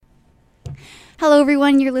Hello,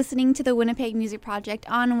 everyone. You're listening to the Winnipeg Music Project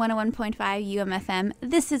on 101.5 UMFM.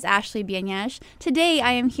 This is Ashley Bienyash. Today,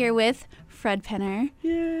 I am here with Fred Penner.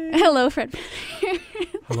 Yay. Hello, Fred Penner.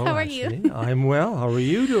 Hello, How are Ashley. you? I'm well. How are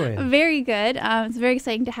you doing? Very good. It's very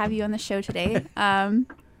exciting to have you on the show today.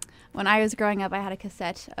 When I was growing up, I had a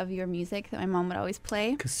cassette of your music that my mom would always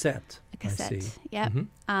play. Cassette. A cassette. I see. Yep.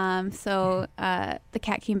 Mm-hmm. So The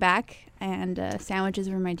Cat Came Back and sandwiches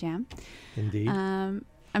were my jam. Indeed.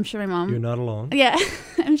 I'm sure my mom... You're not alone. Yeah,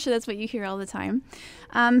 I'm sure that's what you hear all the time.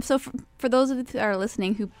 So for those of you that are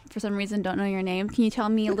listening who, for some reason, don't know your name, can you tell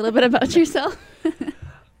me a little bit about yourself?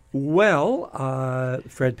 Well,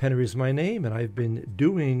 Fred Penner is my name, and I've been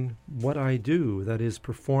doing what I do, that is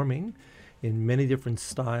performing in many different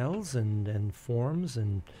styles and forms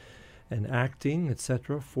and acting,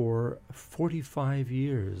 etc., for 45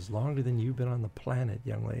 years, longer than you've been on the planet,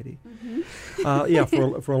 young lady. Mm-hmm. Yeah,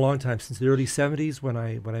 for a long time, since the early 70s, when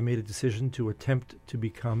I made a decision to attempt to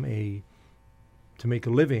make a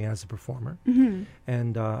living as a performer, Mm-hmm.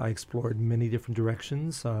 and I explored many different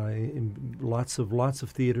directions, in lots of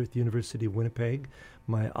theater at the University of Winnipeg,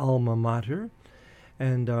 my alma mater,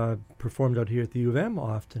 and performed out here at the U of M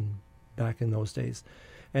often back in those days.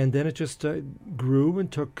 And then it just grew and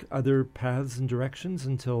took other paths and directions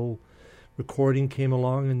until recording came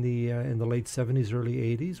along in the late 70s, early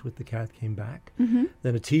 80s with The Cat Came Back. Mm-hmm.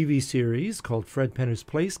 Then a TV series called Fred Penner's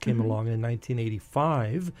Place came Mm-hmm. along in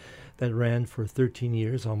 1985 that ran for 13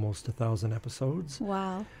 years, almost 1,000 episodes.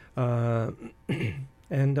 Wow. And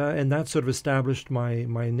that sort of established my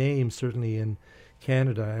name, certainly in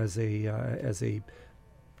Canada, as a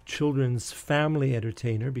children's family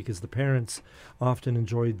entertainer, because the parents often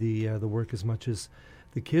enjoyed the work as much as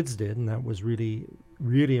the kids did, and that was really,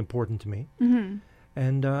 really important to me. Mm-hmm.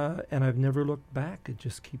 And I've never looked back. It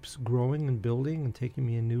just keeps growing and building and taking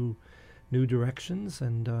me in new directions,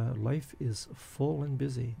 and life is full and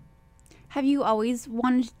busy. Have you always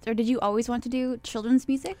wanted, or did you always want to do children's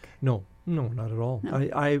music? No, not at all. No.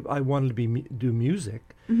 I wanted to do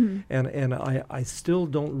music, Mm-hmm. and I still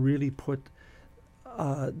don't really put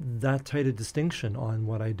that tight a distinction on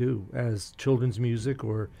what I do as children's music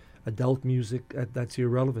or adult music. That's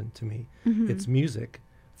irrelevant to me. Mm-hmm. It's music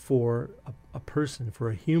for a person, for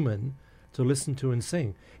a human to listen to and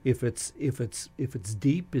sing. If it's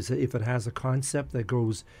deep, if it has a concept that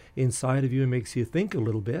goes inside of you and makes you think a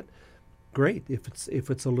little bit, great. If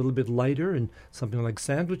it's a little bit lighter and something like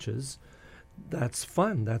sandwiches, that's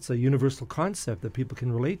fun. That's a universal concept that people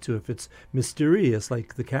can relate to. If it's mysterious,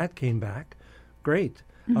 like The Cat Came Back, great.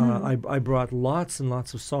 Mm-hmm. I brought lots and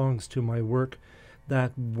lots of songs to my work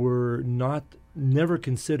that were never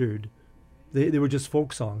considered. They were just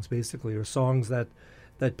folk songs, basically, or songs that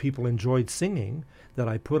people enjoyed singing, that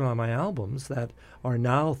I put on my albums, that are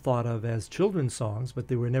now thought of as children's songs, but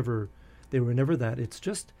they were never that. It's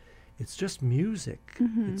just music.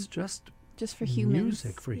 Mm-hmm. It's just for humans.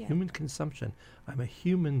 music for Yeah. human consumption. I'm a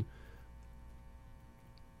human.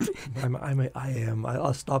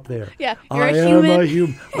 I'll stop there. Yeah, you're I a am human. a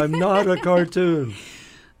human. I'm not a cartoon.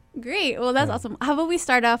 Great. Well, that's Yeah. awesome. How about we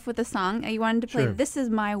start off with a song? You wanted to play Sure. This Is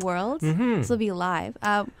My World. Mhm. This will be live.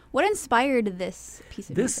 What inspired this piece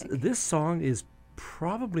of music? This song is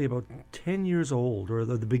probably about 10 years old, or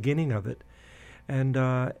the beginning of it, and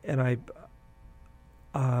I,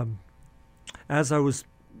 as I was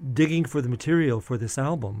digging for the material for this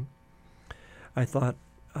album, I thought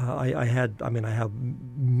I have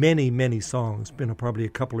many songs, probably a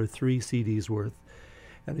couple or three CDs worth,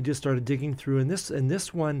 and I just started digging through, and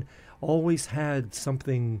this one always had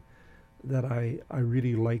something that I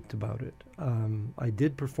really liked about it. I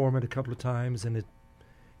did perform it a couple of times, and it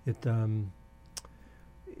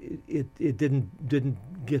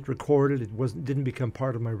didn't get recorded. Didn't become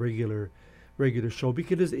part of my regular show,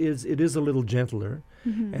 because it is a little gentler,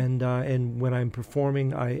 Mm-hmm. and when I'm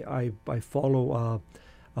performing, I follow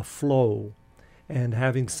a flow, and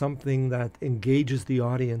having something that engages the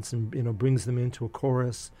audience and brings them into a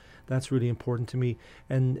chorus, that's really important to me.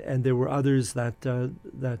 And there were others that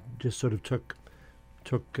just sort of took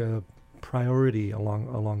priority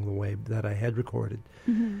along the way that I had recorded,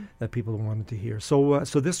 Mm-hmm. that people wanted to hear. So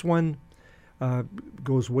this one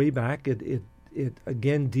goes way back. It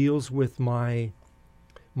again deals with my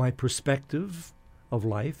perspective of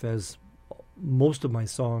life, as most of my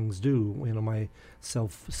songs do. My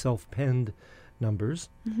self-penned numbers.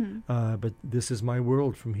 Mm-hmm. But This Is My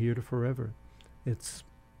World, From Here to Forever. It's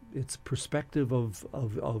perspective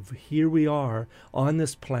of here we are on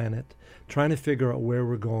this planet, trying to figure out where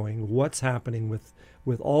we're going, what's happening with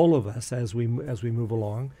all of us as we move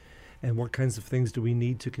along, and what kinds of things do we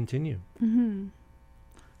need to continue. Mm-hmm.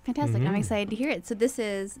 Fantastic. I'm Mhm. excited to hear it. So this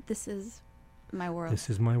is my world. This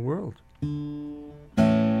is my world.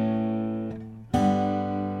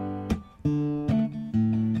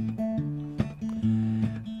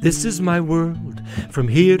 This is my world, from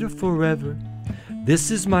here to forever. This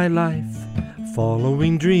is my life,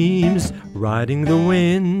 following dreams, riding the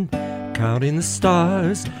wind, counting the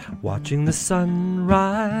stars, watching the sun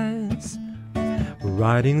rise.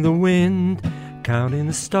 Riding the wind, counting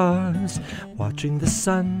the stars, watching the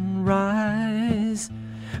sun rise.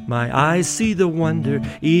 My eyes see the wonder,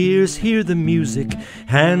 ears hear the music,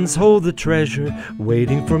 hands hold the treasure,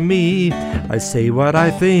 waiting for me. I say what I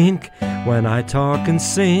think when I talk and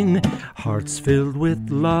sing, hearts filled with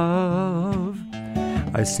love.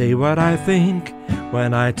 I say what I think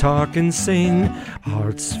when I talk and sing,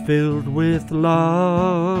 hearts filled with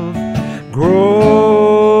love.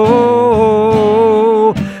 Grow,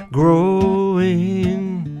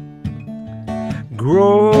 growing,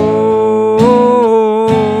 grow,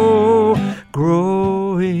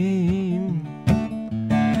 growing,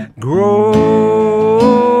 grow.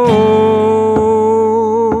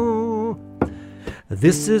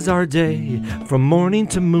 This is our day, from morning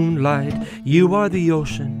to moonlight. You are the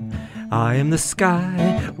ocean, I am the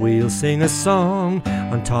sky. We'll sing a song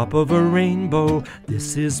on top of a rainbow.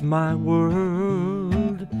 This is my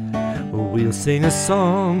world. We'll sing a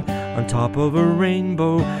song on top of a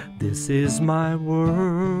rainbow. This is my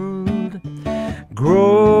world.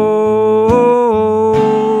 Grow,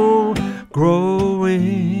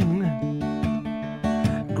 growing,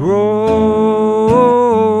 grow,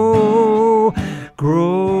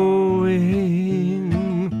 growing,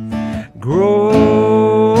 grow.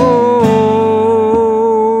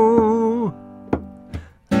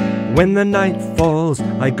 When the night falls,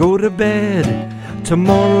 I go to bed.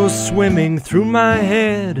 Tomorrow's swimming through my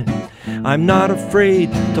head. I'm not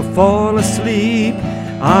afraid to fall asleep.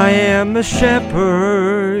 I am a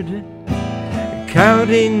shepherd,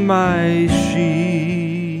 counting my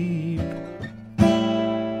sheep.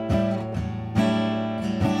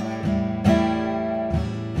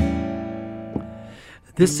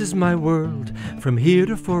 This is my world, from here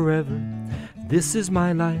to forever. This is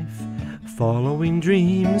my life, following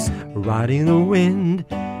dreams, riding the wind,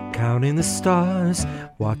 counting the stars,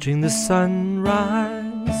 watching the sun rise.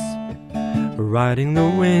 Riding the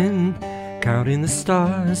wind, counting the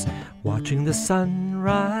stars, watching the sun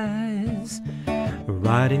rise.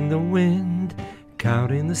 Riding the wind,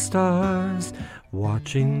 counting the stars,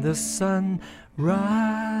 watching the sun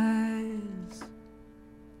rise.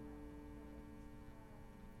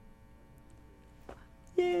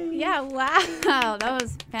 Yay. Yeah, wow. That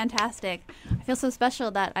was fantastic. I feel so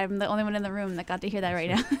special that I'm the only one in the room that got to hear that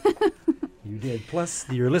right now. You did. Plus,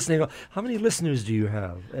 you're listening. How many listeners do you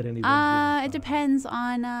have at any one given time? It depends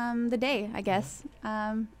on the day, I guess.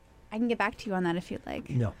 I can get back to you on that if you'd like.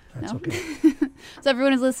 No, that's okay. So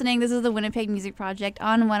everyone who's listening, this is the Winnipeg Music Project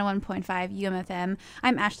on 101.5 UMFM.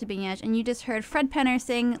 I'm Ashley Binyaj, and you just heard Fred Penner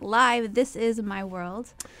sing live, This Is My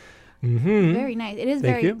World. Mm-hmm. Very nice. It is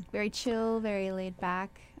Thank you. very chill, very laid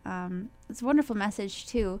back. It's a wonderful message,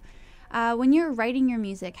 too. When you're writing your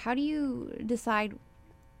music, how do you decide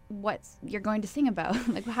what you're going to sing about?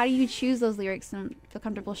 Like, how do you choose those lyrics and feel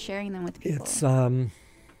comfortable sharing them with people? It's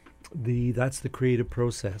that's the creative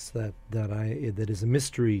process that is a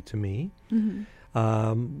mystery to me.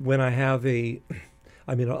 Mm-hmm. When I have a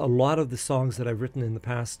lot of the songs that I've written in the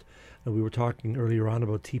past. We were talking earlier on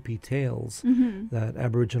about TP Tales, Mm-hmm. that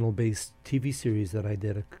Aboriginal-based TV series that I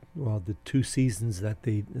did. The 2 seasons that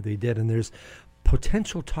they did, and there's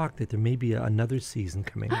potential talk that there may be another season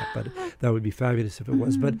coming up, but that would be fabulous if it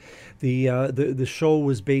was. But the show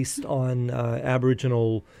was based on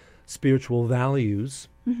Aboriginal spiritual values.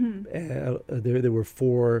 Mm-hmm. There were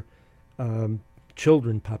 4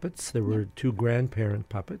 children puppets. There were 2 grandparent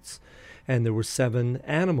puppets, and there were 7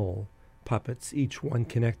 animal puppets, each one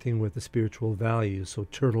connecting with the spiritual values. So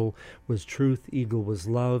turtle was truth, eagle was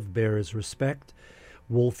love, bear is respect,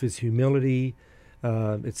 wolf is humility,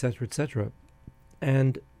 etc., etc.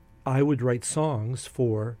 And I would write songs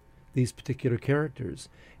for these particular characters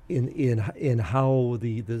in how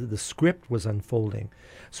the script was unfolding.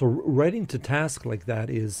 So writing to task like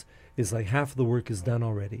that is like half of the work is done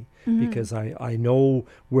already, because I know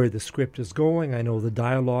where the script is going. I know the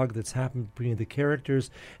dialogue that's happened between the characters,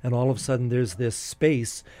 and all of a sudden there's this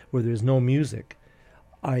space where there's no music.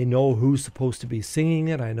 I know who's supposed to be singing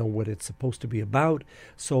it. I know what it's supposed to be about.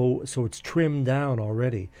 So it's trimmed down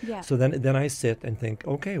already. Yeah. So then I sit and think,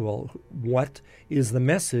 okay, well, what is the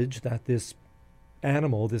message that this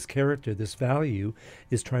animal, this character, this value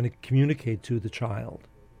is trying to communicate to the child?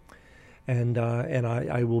 And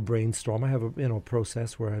I will brainstorm. I have a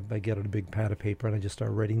process where I get out a big pad of paper and I just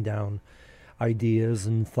start writing down ideas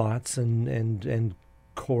and thoughts and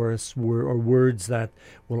chorus or words that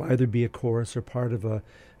will either be a chorus or part of a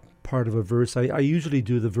verse. I usually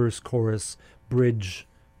do the verse chorus bridge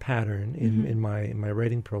pattern in my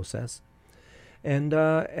writing process, and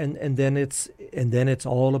then it's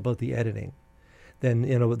all about the editing. Then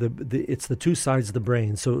it's the two sides of the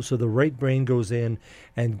brain. So the right brain goes in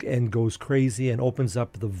and goes crazy and opens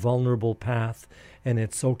up the vulnerable path, and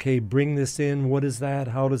it's okay. Bring this in. What is that?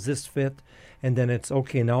 How does this fit? And then it's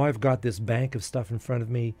okay. Now I've got this bank of stuff in front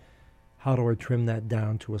of me. How do I trim that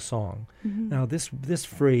down to a song? Now this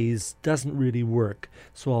phrase doesn't really work,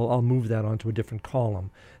 so I'll move that onto a different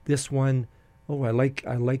column. This one, I like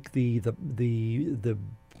the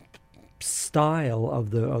style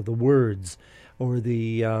of the words, or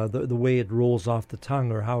the way it rolls off the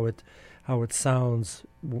tongue, or how it sounds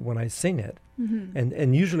when I sing it.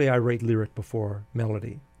 And usually I write lyric before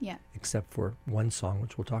melody. Yeah. Except for one song,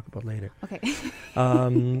 which we'll talk about later. Okay.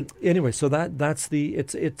 Anyway, so that's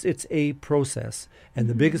it's a process, and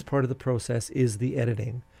the biggest part of the process is the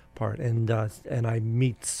editing part. And I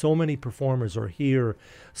meet so many performers or hear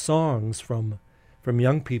songs from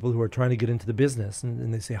young people who are trying to get into the business,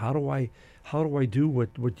 and they say, how do I do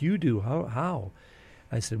what you do? How?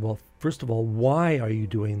 I said, well, first of all, why are you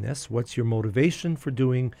doing this? What's your motivation for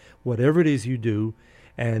doing whatever it is you do?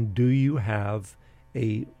 And do you have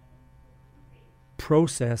a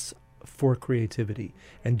process for creativity?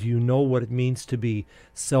 And do you know what it means to be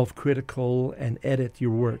self-critical and edit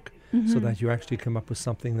your work so that you actually come up with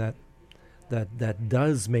something that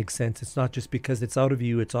does make sense? It's not just because it's out of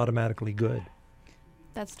you, it's automatically good.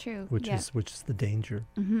 That's true. Which is the danger.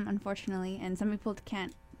 Unfortunately, and some people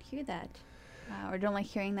can't hear that or don't like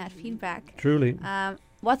hearing that feedback. Truly.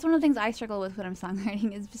 What's one of the things I struggle with when I'm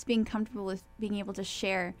songwriting is just being comfortable with being able to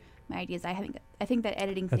share my ideas. I think that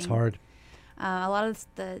editing That's thing. hard. A lot of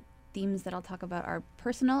the themes that I'll talk about are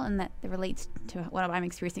personal, and that it relates to what I'm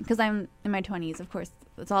experiencing, because I'm in my 20s. Of course,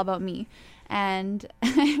 it's all about me, and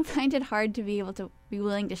I find it hard to be able to be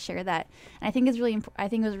willing to share that. And I think it's really I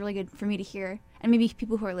think it was really good for me to hear, and maybe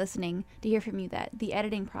people who are listening to hear from you, that the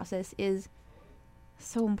editing process is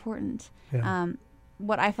so important. Yeah.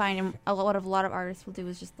 What I find, and a lot of artists will do,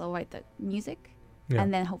 is just they'll write the music,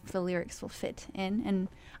 and then hope the lyrics will fit in. And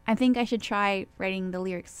I think I should try writing the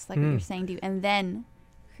lyrics, like what you're saying, and then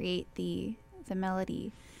create the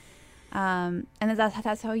melody. And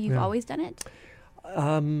that's how you've always done it?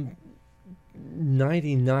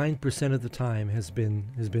 99% of the time has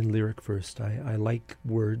been lyric first. I like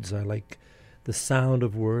words. I like the sound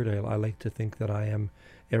of word. I like to think that I am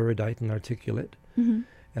erudite and articulate, and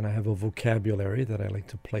I have a vocabulary that I like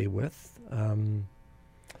to play with.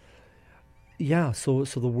 So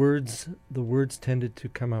the words tended to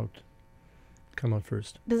come out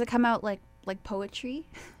first. Does it come out like poetry,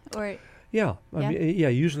 or? Yeah, I mean,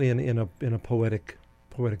 usually in a poetic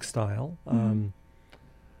style.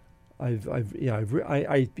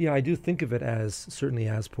 I do think of it as certainly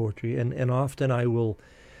as poetry, and often I will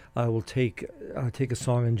take a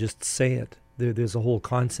song and just say it. There's a whole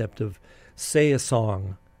concept of say a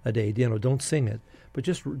song a day. Don't sing it, but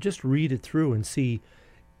just read it through and see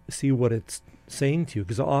what it's saying to you.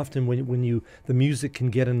 Because often when the music can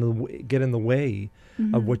get in the way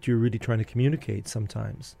of what you're really trying to communicate.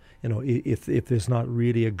 Sometimes, if there's not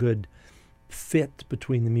really a good fit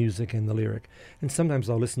between the music and the lyric. And sometimes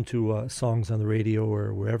I'll listen to songs on the radio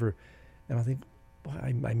or wherever, and I'll think,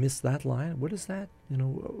 I missed that line. What is that?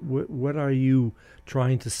 What are you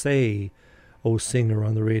trying to say, oh singer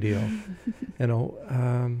on the radio?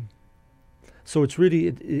 So it's really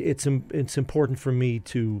it's important for me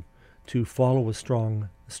to follow a strong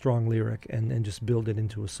lyric and just build it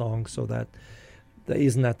into a song, so that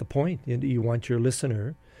isn't that the point? You want your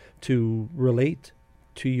listener to relate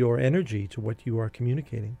to your energy, to what you are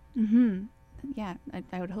communicating. Yeah,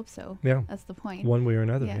 I would hope so. Yeah, that's the point. One way or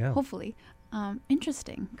another. Yeah. Hopefully.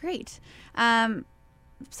 Interesting. Great.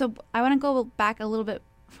 So I want to go back a little bit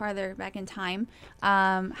farther back in time.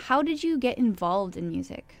 How did you get involved in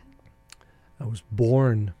music? I was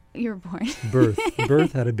born. You were born.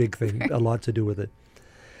 Birth had a big thing, a lot to do with it.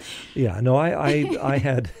 Yeah. No, I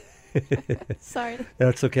had. Sorry.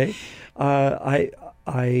 That's okay.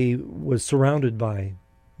 I was surrounded by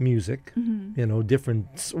music,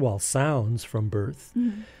 different sounds from birth.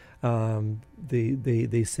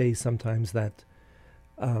 They say sometimes that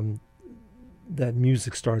that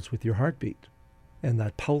music starts with your heartbeat, and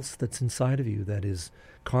that pulse that's inside of you that is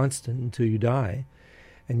constant until you die,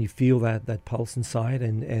 and you feel that pulse inside,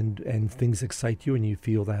 and things excite you, and you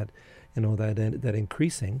feel that that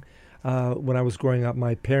increasing. When I was growing up,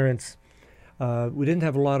 my parents We didn't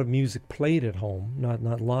have a lot of music played at home,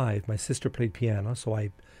 not live. My sister played piano, so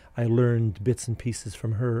I learned bits and pieces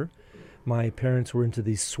from her. My parents were into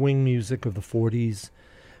the swing music of the 40s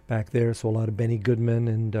back there, so a lot of Benny Goodman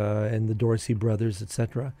and the Dorsey Brothers,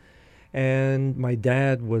 etc. And my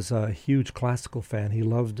dad was a huge classical fan. He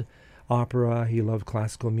loved opera. He loved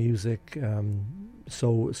classical music.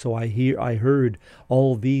 So I heard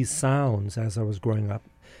all these sounds as I was growing up.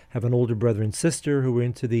 Have an older brother and sister who were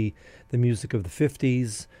into the music of the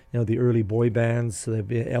 50s, the early boy bands,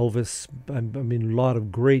 Elvis. I mean, a lot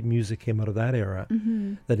of great music came out of that era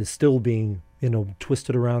that is still being,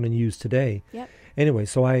 twisted around and used today. Yep. Anyway,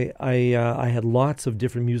 so I had lots of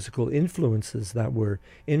different musical influences that were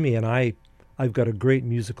in me, and I've got a great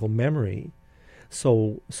musical memory.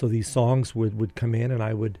 So these songs would come in, and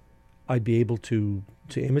I'd be able to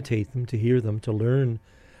imitate them, to hear them, to learn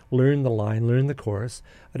the line, learn the chorus.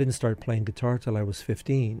 I didn't start playing guitar till I was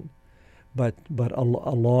 15, but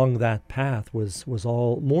along that path was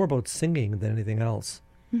all more about singing than anything else.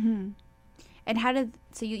 Mm-hmm. And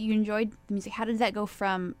you enjoyed the music? How did that go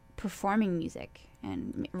from performing music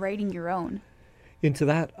and writing your own into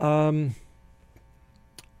that? I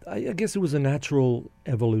guess it was a natural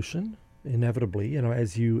evolution, inevitably.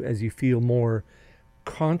 As you feel more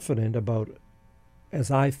confident about. As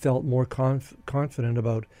I felt more confident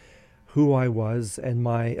about who I was and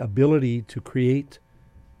my ability to create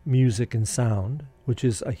music and sound, which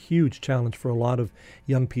is a huge challenge for a lot of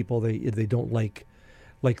young people. They don't like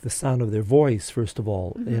the sound of their voice, first of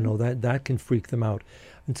all. Mm-hmm. That can freak them out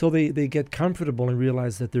until they get comfortable and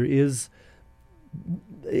realize that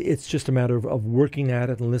it's just a matter of working at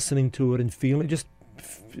it and listening to it and feeling, just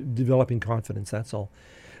developing confidence, that's all.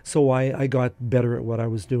 So I got better at what I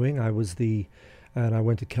was doing. And I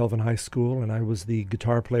went to Kelvin High School, and I was the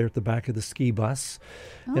guitar player at the back of the ski bus,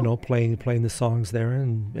 playing the songs there,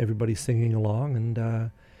 and everybody singing along,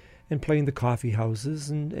 and playing the coffee houses,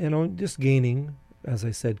 and just gaining, as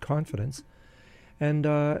I said, confidence. And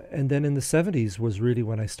then in the 70s was really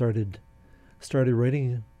when I started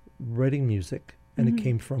writing music, and Mm-hmm. it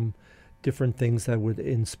came from different things that would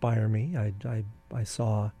inspire me. I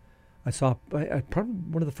saw probably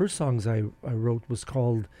one of the first songs I wrote was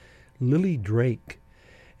called Lily Drake,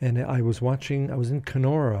 and I was in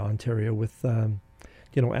Kenora, Ontario, with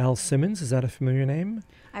Al Simmons. Is that a familiar name?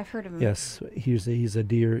 I've heard of him. Yes, he's a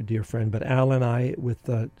dear friend. But Al and I, with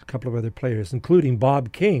a couple of other players, including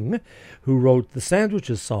Bob King, who wrote the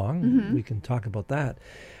Sandwiches song. Mm-hmm. We can talk about that.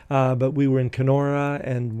 But we were in Kenora,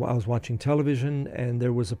 and I was watching television, and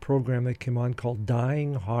there was a program that came on called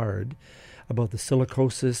Dying Hard, about the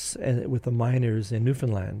silicosis with the miners in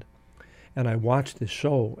Newfoundland. And I watched this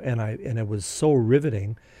show, and it was so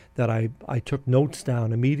riveting that I took notes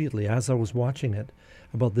down immediately as I was watching it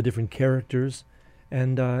about the different characters,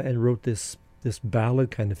 and wrote this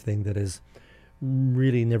ballad kind of thing that is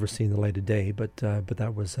really never seen the light of day. But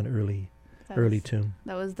that was an early tune.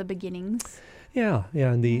 That was the beginnings. Yeah,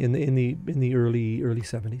 in the early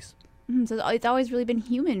 70s. Mm-hmm. So it's always really been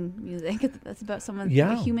human music. That's about someone's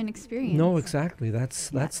human experience. No, exactly. That's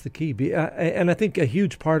the key. And I think a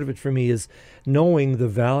huge part of it for me is knowing the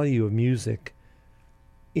value of music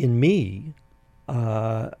in me.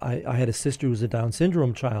 I had a sister who was a Down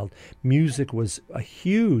syndrome child. Music was a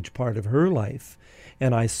huge part of her life,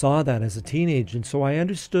 and I saw that as a teenager, and so I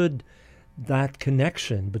understood that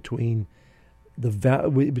connection between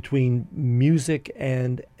between music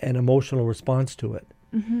and an emotional response to it.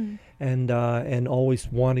 Mm-hmm. And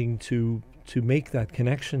always wanting to make that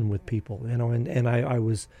connection with people, and I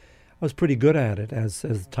was pretty good at it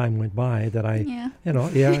as time went by. That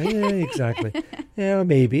exactly,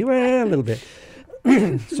 maybe, a little bit.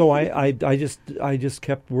 So I just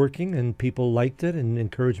kept working, and people liked it and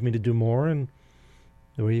encouraged me to do more, and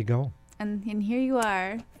there you go. And here you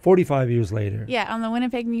are. 45 years later. Yeah, on the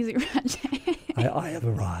Winnipeg Music Project. I have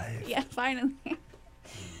arrived. Yeah, finally.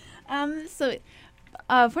 So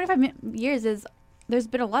 45 years there's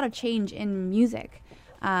been a lot of change in music,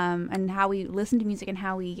 and how we listen to music and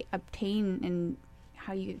how we obtain and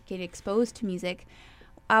how you get exposed to music.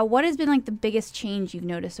 What has been like the biggest change you've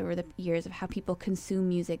noticed over the years of how people consume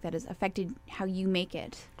music that has affected how you make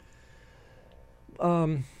it?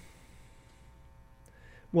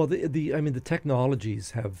 Well, the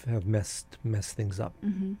technologies have messed things up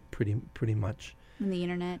Mm-hmm. pretty much. And the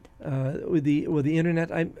internet. With the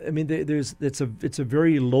internet, it's a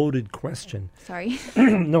very loaded question. Sorry.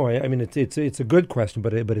 No, it's a good question,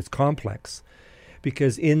 but it's complex,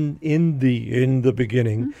 because in the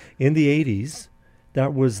beginning, Mm-hmm. in the 80s,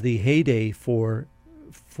 that was the heyday for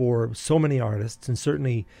so many artists, and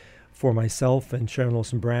certainly for myself and Sharon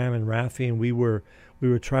Olsen Bram and Raffi, and we were We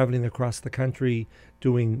were traveling across the country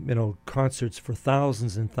doing, concerts for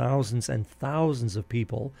thousands and thousands and thousands of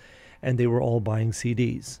people, and they were all buying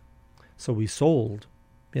CDs. So we sold,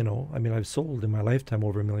 I've sold in my lifetime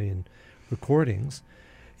over 1 million recordings,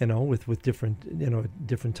 with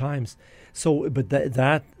different times. So, but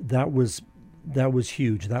that was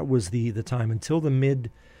huge. That was the time until the mid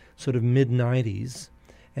 90s,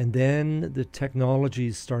 and then the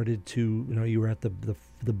technologies started to, you were at the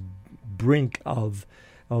brink of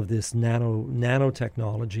this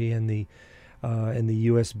nanotechnology, and the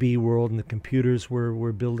USB world, and the computers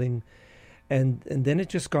were building, and then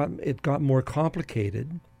it got more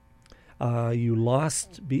complicated. You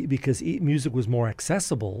lost because music was more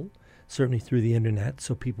accessible, certainly through the internet,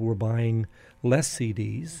 so people were buying less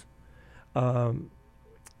CDs. So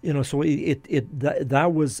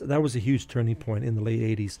that was a huge turning point in the late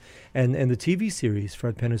 80s, and the TV series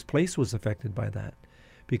Fred Penner's Place was affected by that,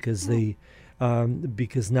 because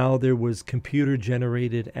because now there was computer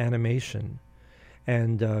generated animation,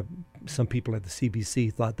 and some people at the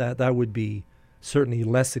CBC thought that would be certainly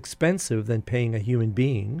less expensive than paying a human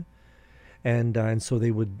being. And so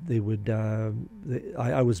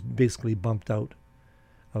I was basically bumped out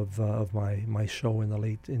of my show in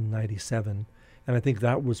 '97, and I think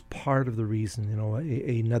that was part of the reason.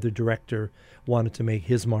 Another director wanted to make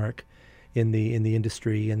his mark in the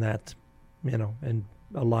industry, and that, and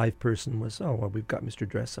a live person was, we've got Mr.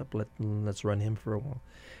 Dress Up, let's run him for a while,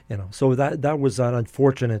 So that was an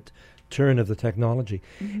unfortunate turn of the technology,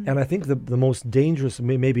 mm-hmm. And I think the most dangerous,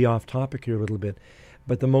 maybe off topic here a little bit,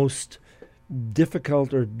 but the most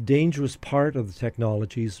difficult or dangerous part of the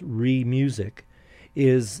technologies, music,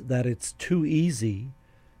 is that it's too easy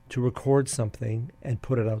to record something and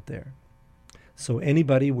put it out there. So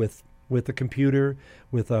anybody with a computer,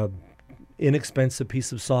 with a inexpensive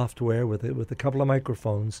piece of software, with a couple of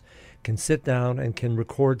microphones, can sit down and can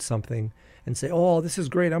record something and say, "Oh, this is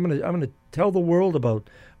great! I'm gonna tell the world about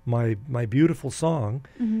my beautiful song,"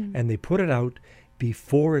 mm-hmm. And they put it out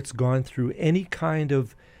before it's gone through any kind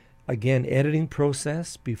of, again, editing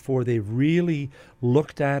process, before they've really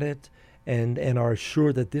looked at it and are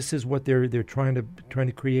sure that this is what they're trying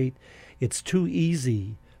to create. It's too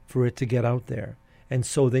easy for it to get out there, and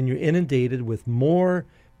so then you're inundated with more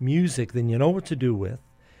music than you know what to do with.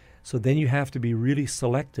 So then you have to be really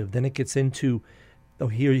selective. Then it gets into,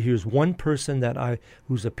 here's one person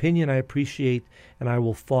whose opinion I appreciate, and I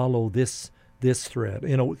will follow this thread.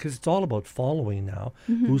 Because it's all about following now.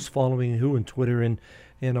 Mm-hmm. Who's following who in Twitter and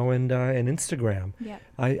Instagram. Yeah.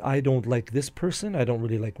 I don't like this person. I don't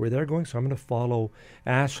really like where they're going, so I'm going to follow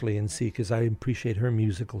Ashley and see, because I appreciate her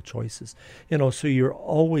musical choices. So we are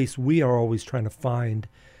always trying to find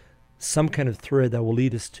some kind of thread that will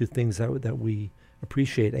lead us to things that we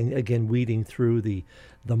appreciate, and again, weeding through the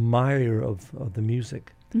mire of the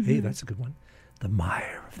music. Mm-hmm. Hey, that's a good one. The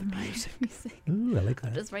mire of the music. Ooh, I like that.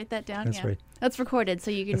 I'll just write that down. That's right. That's recorded, so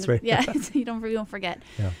you can. That's right. Yeah, so you don't forget.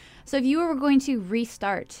 Yeah. So if you were going to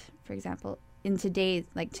restart, for example, in today,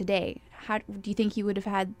 how do you think you would have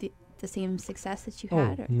had the same success that you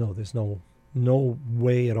had? Or? No, there's no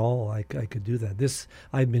way at all I could do that.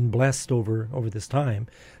 I've been blessed over this time.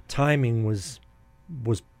 Timing was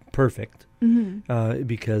perfect, mm-hmm.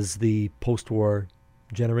 Because the post-war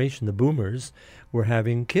generation, the boomers, were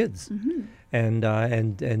having kids, mm-hmm. and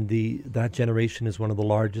that generation is one of the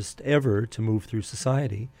largest ever to move through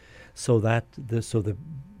society. So the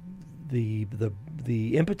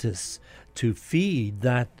impetus to feed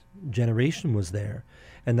that generation was there.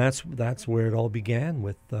 And that's where it all began,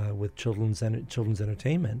 with children's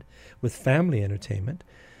entertainment, with family entertainment,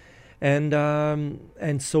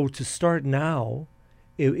 and so to start now,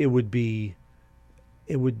 it would be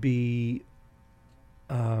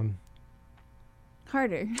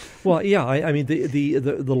harder. Well, yeah, I mean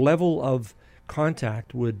the level of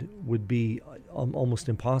contact would be almost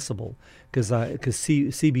impossible, because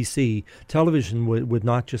CBC television would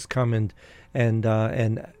not just come and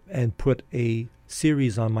put a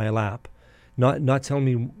series on my lap, not telling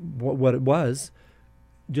me what it was,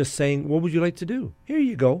 just saying, what would you like to do? Here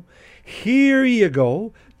you go,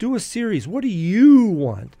 do a series. What do you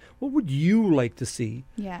want? What would you like to see?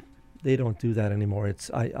 Yeah, they don't do that anymore.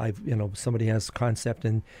 It's somebody has a concept,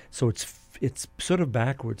 and so it's sort of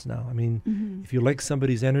backwards now. I mean, mm-hmm. If you like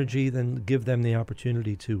somebody's energy, then give them the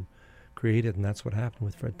opportunity to create it, and that's what happened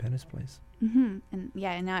with Fred Penner's Place. Mm-hmm.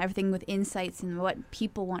 And now everything with insights and what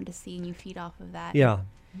people want to see, and you feed off of that. Yeah,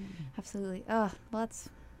 absolutely. Oh, well, that's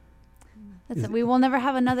it. We will never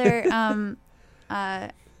have another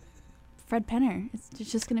Fred Penner. It's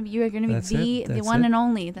just going to be, you are going to be the one and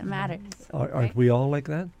only that matters. Aren't we all like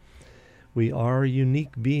that? We are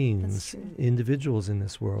unique beings, true. individuals in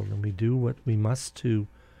this world, and we do what we must to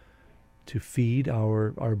feed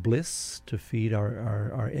our bliss, to feed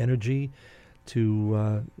our energy,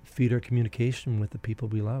 to feed our communication with the people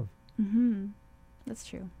we love. Mm-hmm. That's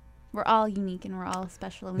true. We're all unique and we're all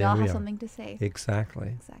special, and we There all we have are. something to say. Exactly.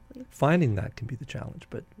 Exactly. Finding that can be the challenge,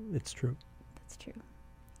 but it's true. That's true.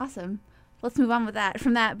 Awesome. Let's move on with that.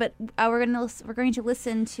 From that, but we're going to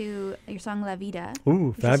listen to your song La Vida. Ooh,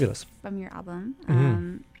 which is fabulous. from your album.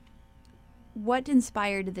 Mhm. What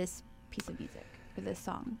inspired this piece of music or this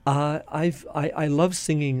song? I love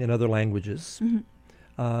singing in other languages.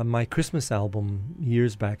 Mm-hmm. My Christmas album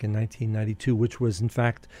years back in 1992, which was in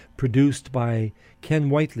fact produced by Ken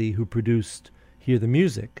Whiteley, who produced Hear the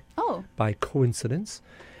Music Oh, by coincidence.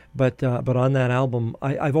 But on that album,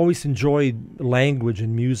 I've always enjoyed language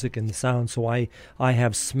and music and the sound, so I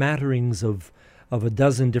have smatterings of a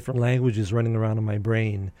dozen different languages running around in my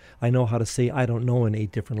brain. I know how to say I don't know in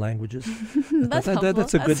 8 different languages. that's helpful.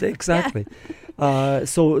 That's a good, exactly.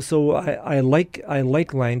 So I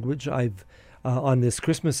like language. I've on this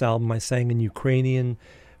Christmas album, I sang in Ukrainian,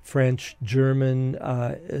 French, German,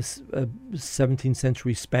 17th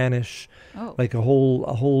century Spanish, Oh, like a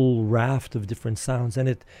whole raft of different sounds,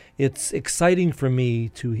 and it's exciting for me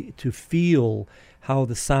to feel how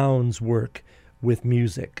the sounds work with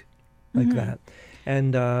music like Mhm. that.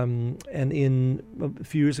 And in a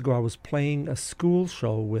few years ago, I was playing a school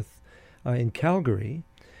show with in Calgary,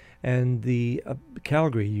 and the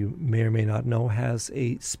Calgary, you may or may not know, has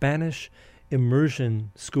a Spanish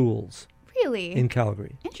immersion schools really? in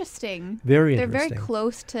Calgary. Interesting. Very They're interesting. very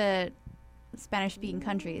close to Spanish-speaking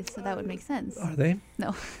countries, so that would make sense. Are they?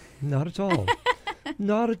 No. Not at all.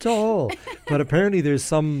 Not at all. But apparently there's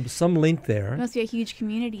some link There there. must be a huge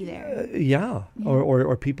community there. Yeah. Yeah.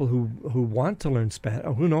 Or people who want to learn Spanish.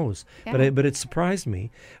 Who knows? Yeah. But it surprised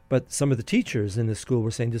me. But some of the teachers in the school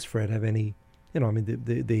were saying, does Fred have any, I mean,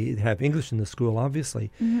 they have English in the school,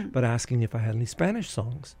 obviously, Mhm. but asking if I had any Spanish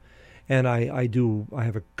songs. And I do. I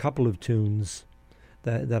have a couple of tunes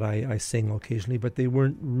that I sing occasionally, but they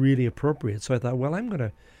weren't really appropriate. So I thought, well, I'm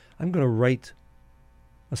gonna write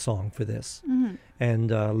a song for this. Mhm.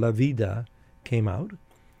 And La Vida came out,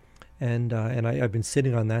 and I've been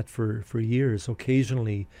sitting on that for years,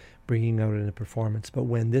 occasionally bringing out in a performance. But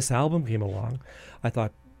when this album came along, I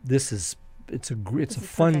thought it's a This is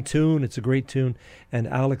fun perfect. tune, it's a great tune, and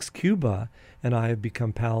Alex Cuba and I have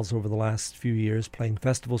become pals over the last few years, playing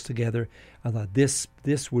festivals together. I thought this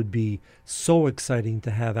would be so exciting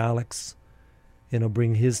to have Alex,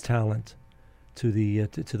 bring his talent to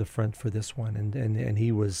the front for this one, and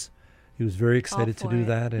he was very excited to for do it,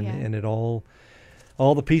 that, and yeah. and it all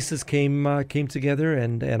the pieces came together,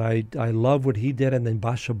 and I love what he did, and then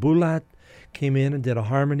Basha Bulat came in and did a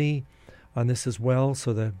harmony on this as well,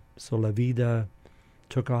 so La Vida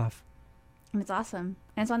took off. And it's awesome.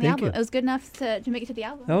 And it's on the Thank album. you. It was good enough to make it to the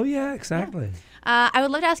album. Oh yeah, exactly. I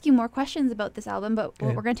would love to ask you more questions about this album, but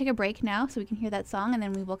Okay. we're going to take a break now so we can hear that song, and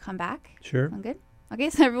then we will come back. Sure. Sound good? Okay,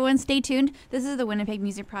 so everyone stay tuned. This is the Winnipeg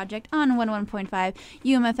Music Project on 101.5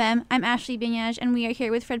 UMFM. I'm Ashley Binyaj, and we are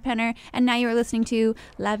here with Fred Penner, and now you are listening to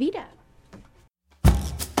La Vida.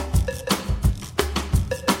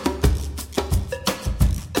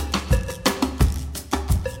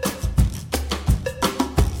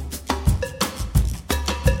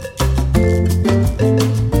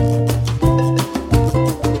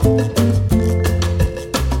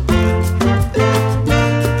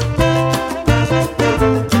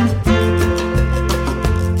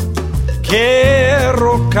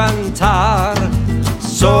 Quiero cantar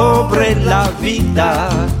sobre la vida.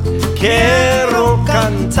 Quiero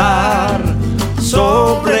cantar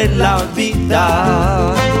sobre la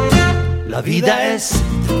vida. La vida es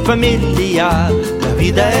familia, la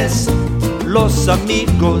vida es los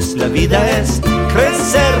amigos, la vida es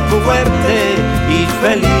crecer fuerte y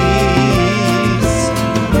feliz.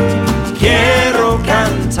 Quiero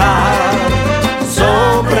cantar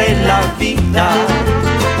sobre la vida.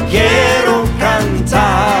 Quiero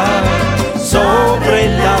cantar sobre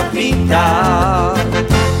la vida.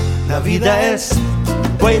 La vida es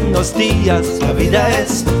buenos días, la vida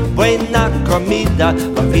es buena comida,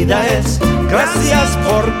 la vida es gracias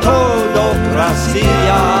por todo, gracias.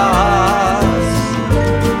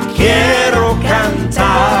 Quiero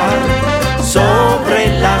cantar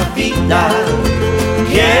sobre la vida.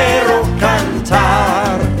 Quiero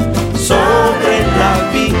cantar sobre la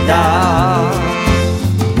vida.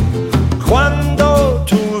 Cuando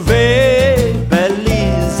tuve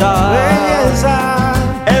belleza,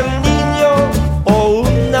 el niño o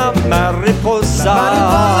una mariposa,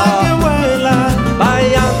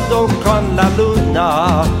 bailando con la luna,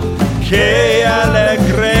 que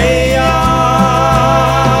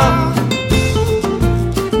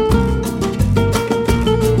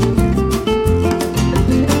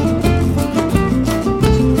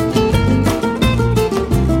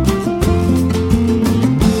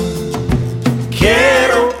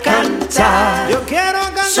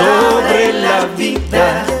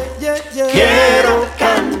quiero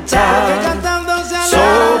cantar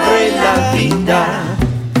sobre la vida.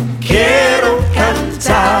 Quiero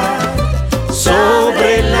cantar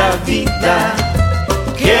sobre la vida.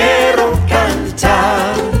 Quiero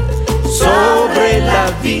cantar sobre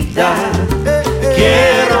la vida.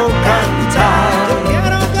 Quiero cantar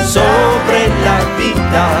sobre la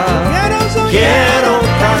vida. Quiero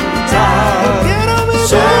cantar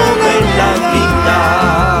sobre la vida.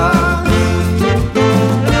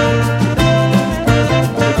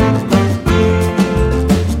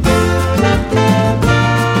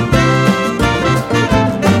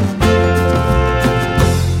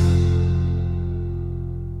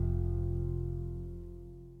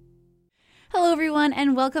 Hello, everyone,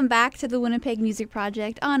 and welcome back to the Winnipeg Music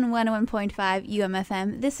Project on 101.5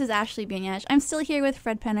 UMFM. This is Ashley Bienyash. I'm still here with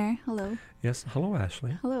Fred Penner. Hello. Yes, hello,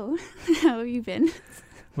 Ashley. Hello. How have you been?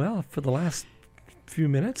 Well, for the last few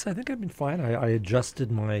minutes, I think I've been fine. I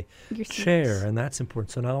adjusted my Your chair, seats. and that's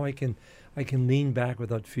important. So now I can lean back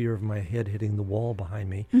without fear of my head hitting the wall behind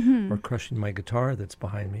me or crushing my guitar that's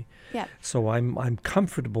behind me. Yeah. So I'm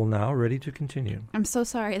comfortable now, ready to continue. I'm so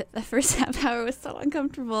sorry that the first half hour was so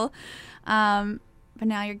uncomfortable. But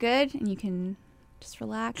now you're good, and you can just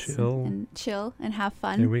relax and chill and have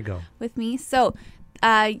fun Here we go. with me. So,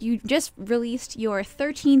 you just released your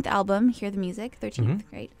 13th album, Hear the Music. 13th,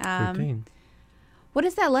 great. 13. What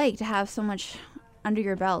is that like to have so much under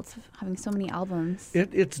your belt, having so many albums?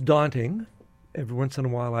 It's daunting. Every once in a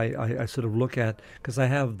while, I sort of look at, because I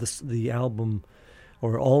have the album,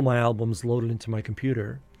 or all my albums loaded into my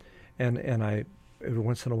computer, and I every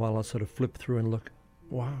once in a while I'll sort of flip through and look,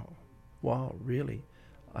 wow, really,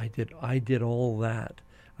 I did all that.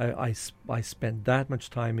 I spent that much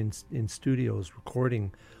time in studios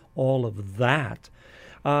recording all of that.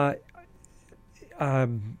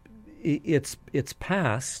 It's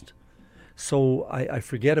past, so I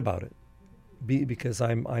forget about it because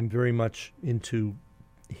I'm very much into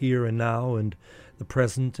here and now and the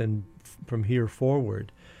present, and from here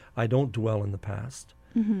forward, I don't dwell in the past.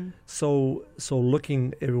 Mm-hmm. So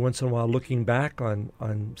looking every once in a while, looking back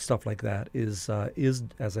on stuff like that is,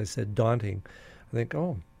 as I said, daunting. I think,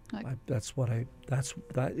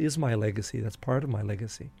 that is my legacy. That's part of my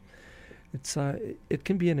legacy. It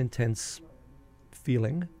can be an intense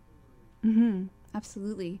feeling. Mm-hmm.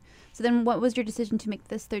 Absolutely. So then what was your decision to make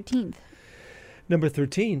this 13th? Number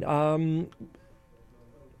 13.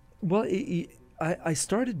 Well, I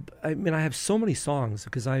started. I mean, I have so many songs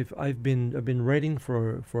because I've been writing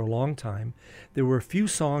for a long time. There were a few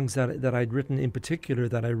songs that I'd written in particular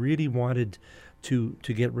that I really wanted to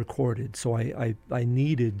get recorded. So I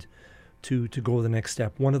needed to go the next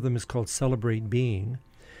step. One of them is called "Celebrate Being,"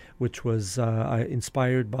 which was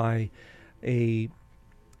inspired by a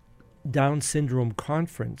Down syndrome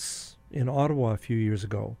conference in Ottawa a few years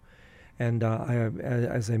ago. And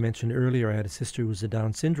as I mentioned earlier, I had a sister who was a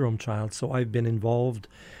Down syndrome child, so I've been involved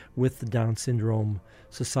with the Down syndrome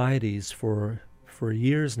societies for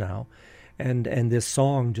years now. And this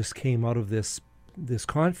song just came out of this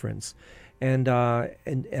conference. And I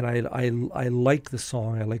like the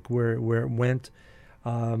song. I like where it went.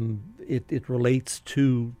 It relates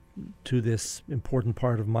to this important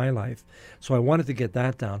part of my life. So I wanted to get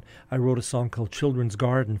that down. I wrote a song called Children's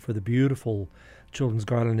Garden for the beautiful Children's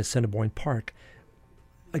Garden in Assiniboine Park.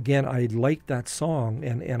 Again, I liked that song,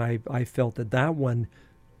 and I felt that one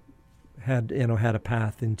had a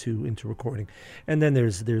path into recording. And then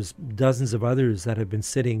there's dozens of others that have been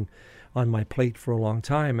sitting on my plate for a long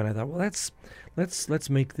time, and I thought, well, let's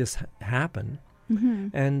make this happen. Mm-hmm.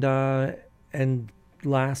 And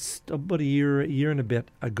last about a year and a bit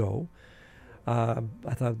ago, I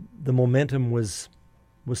thought the momentum was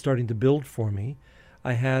starting to build for me.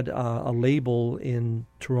 I had a label in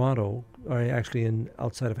Toronto, or actually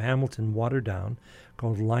outside of Hamilton, Waterdown,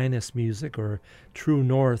 called Lioness Music or True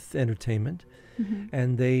North Entertainment,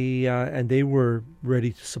 and they were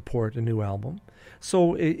ready to support a new album.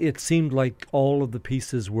 So it seemed like all of the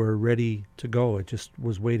pieces were ready to go. It just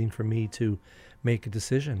was waiting for me to make a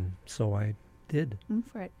decision. So I did. Move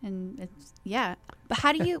for it, and it's But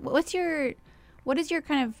how do you? What is your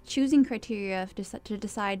kind of choosing criteria to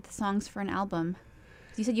decide the songs for an album?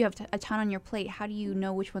 You said you have a ton on your plate. How do you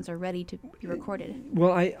know which ones are ready to be recorded?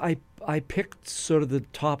 Well, I picked sort of the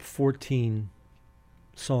top 14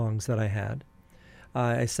 songs that I had.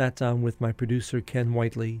 I sat down with my producer, Ken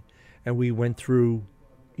Whiteley, and we went through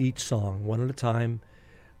each song one at a time,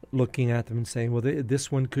 looking at them and saying, well,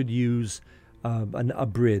 this one could use a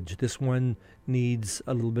bridge. This one needs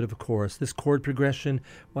a little bit of a chorus. This chord progression,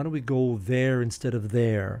 why don't we go there instead of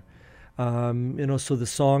there? So the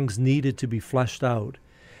songs needed to be fleshed out.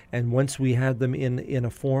 And once we had them in a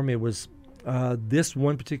form, it was this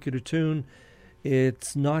one particular tune.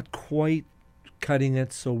 It's not quite cutting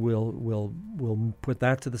it, so we'll put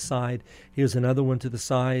that to the side. Here's another one to the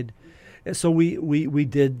side. So we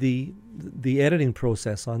did the editing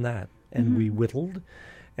process on that, and we whittled,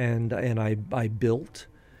 and I built,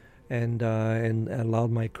 and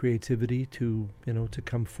allowed my creativity to to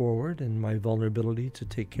come forward, and my vulnerability to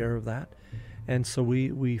take care of that, and so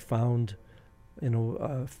we found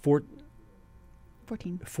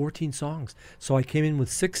 14 songs. So I came in with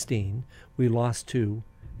 16. We lost 2.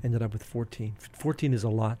 Ended up with 14. 14 is a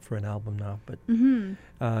lot for an album now, but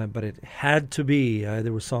but it had to be.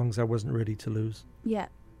 There were songs I wasn't ready to lose. Yeah.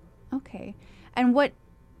 Okay. And what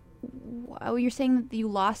you're saying that you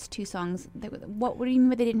lost 2 songs? What do you mean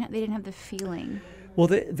by they didn't have the feeling? Well,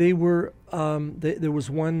 they were. There was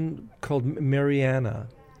one called Mariana,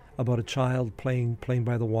 about a child playing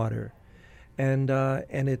by the water, and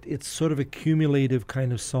it's sort of a cumulative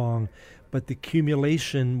kind of song, but the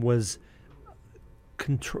accumulation was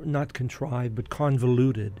not contrived, but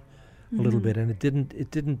convoluted a little bit, and it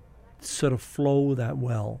didn't sort of flow that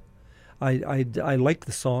well. I like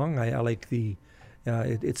the song. I like the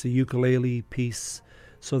it's a ukulele piece,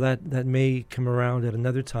 so that may come around at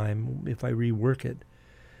another time if I rework it.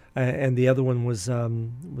 And the other one was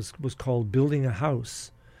called Building a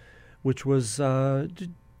House, which was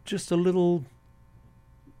just a little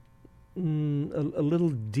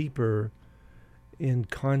deeper in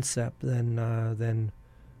concept than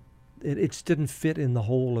it just didn't fit in the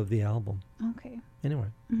whole of the album. Okay. Anyway.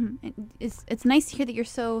 It's nice to hear that you're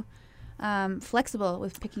so flexible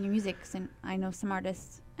with picking your music. And I know some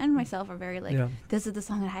artists and myself are very this is the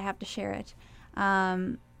song that I have to share it.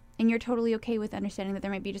 And you're totally okay with understanding that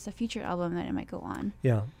there might be just a future album that it might go on.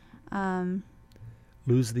 Yeah.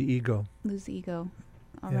 Lose the Ego. Lose the Ego.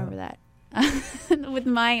 I'll remember that. with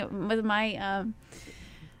my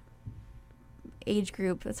age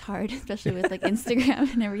group, it's hard, especially with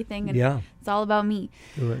Instagram and everything. And it's all about me.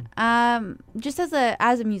 Right. Just as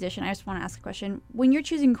a musician, I just want to ask a question. When you're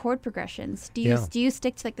choosing chord progressions, do you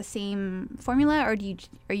stick to the same formula, or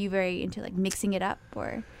are you very into mixing it up,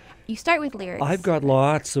 or you start with lyrics? I've got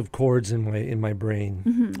lots of chords in my brain.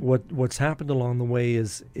 Mm-hmm. What's happened along the way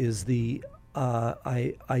is the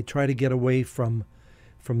I try to get away from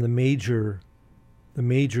the major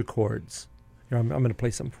chords. Here, I'm going to play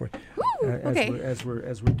something for you. Okay. As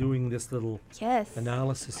we're doing this little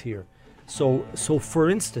analysis here. So for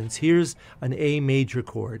instance, here's an A major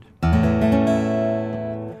chord.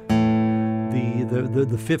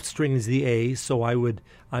 The fifth string is the A, so I would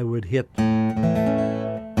hit.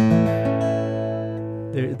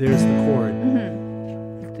 There's the chord.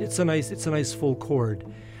 Mm-hmm. It's a nice full chord,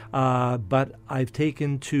 but I've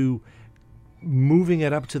taken to moving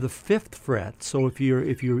it up to the 5th fret. So if you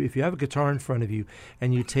have a guitar in front of you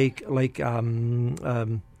and you take like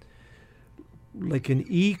an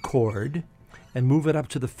E chord and move it up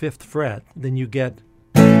to the 5th fret, then you get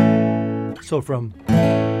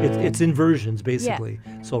it's inversions basically.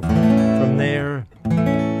 Yeah. So from there's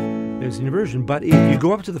an inversion. But if you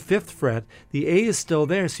go up to the 5th fret, the A is still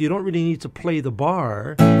there, so you don't really need to play the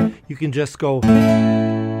bar. You can just go.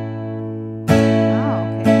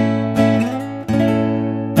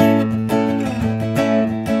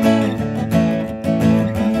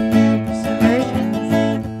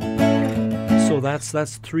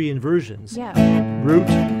 That's 3 inversions. Yeah. Root,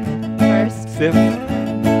 1st,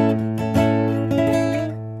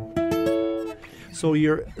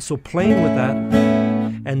 5th. So playing with that,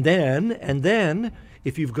 and then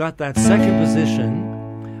if you've got that second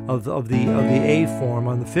position of the A form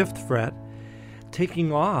on the 5th fret,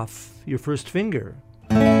 taking off your first finger.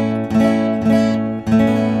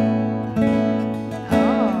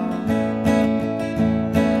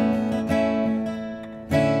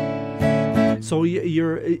 So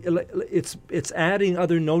it's adding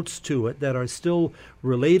other notes to it that are still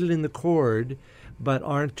related in the chord, but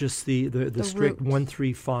aren't just the strict 1,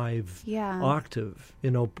 3, 5 octave.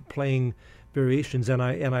 Playing variations, and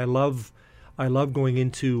I love going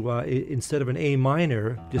into instead of an A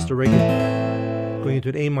minor, just a regular, going into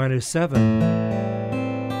an A minor 7.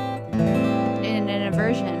 In an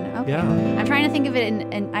inversion. Okay. Yeah. I'm trying to think of it,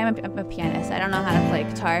 and I'm a pianist. I don't know how to play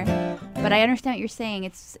guitar, but I understand what you're saying.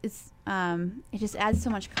 It just adds so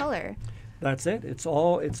much color. That's it. It's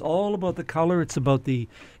all about the color. It's about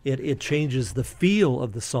it changes the feel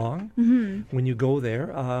of the song when you go there.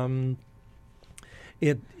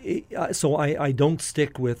 So I don't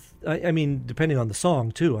stick with. I mean, depending on the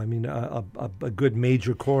song too. I mean, a good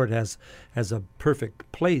major chord has a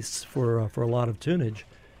perfect place for a lot of tunage.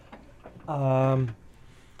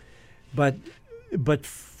 But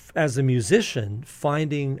as a musician,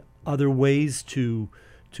 finding other ways to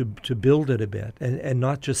build it a bit, and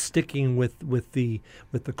not just sticking with the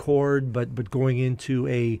chord, but going into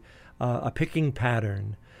a picking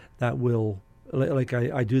pattern that will, like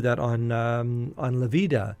I do that on La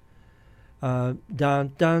Vida. Dun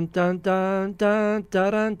dun dun dun dun dun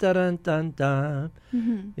dun dun dun dun.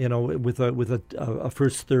 You know, with a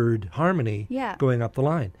first third harmony going up the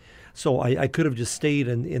line. So I could have just stayed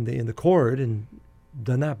in the chord and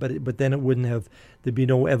done that, but then it wouldn't have, there'd be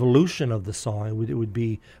no evolution of the song. It would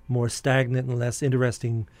be more stagnant and less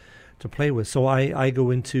interesting to play with. So I go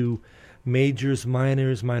into majors,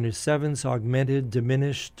 minors, minor sevenths, augmented,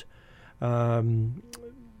 diminished,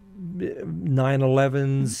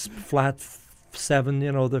 9/11s, flat 7.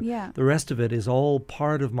 You know, the rest of it is all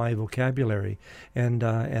part of my vocabulary, and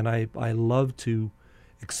I love to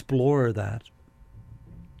explore that.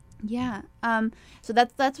 Yeah. So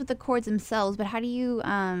that's with the chords themselves, but how do you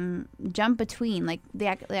jump between, like the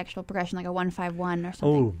actual progression, like a 1-5-1 or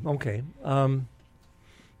something? Oh, okay.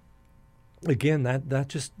 Again,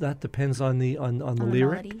 that depends on the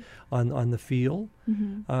lyric, on the feel.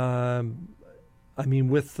 I mean,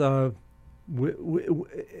 with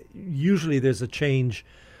usually there's a change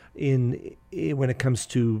in when it comes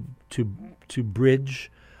to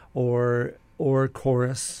bridge or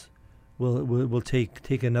chorus. Will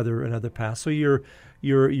take another pass. So your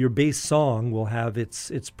bass song will have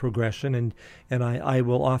its progression, and I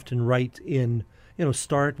will often write in,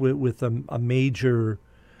 start with a major,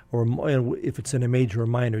 or if it's in a major or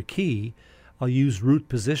minor key, I'll use root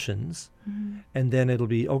positions, and then it'll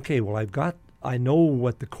be okay. Well, I know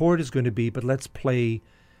what the chord is going to be, but let's play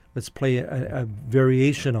a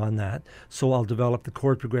variation on that. So I'll develop the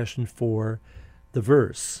chord progression for the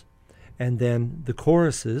verse. And then the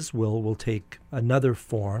choruses will take another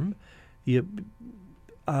form, and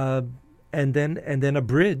then a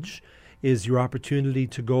bridge is your opportunity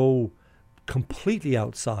to go completely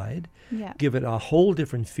outside, give it a whole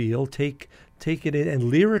different feel, take it in, and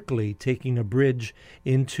lyrically taking a bridge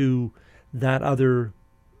into that other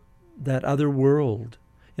world.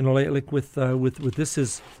 Like with This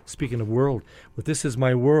Is, speaking of world, with This Is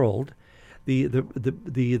My World.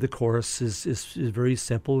 The chorus is very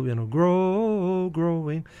simple,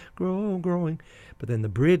 growing, growing, but then the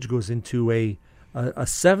bridge goes into a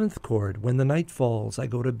seventh chord. When the night falls, I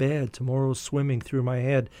go to bed. Tomorrow's swimming through my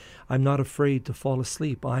head. I'm not afraid to fall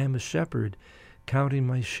asleep. I am a shepherd, counting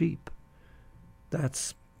my sheep.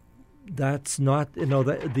 That's not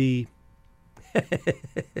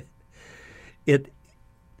it.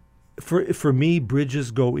 For me, bridges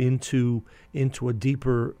go into a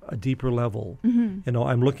deeper level.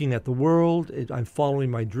 I'm looking at the world. I'm following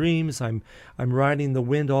my dreams. I'm riding the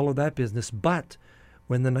wind. All of that business. But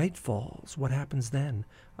when the night falls, what happens then?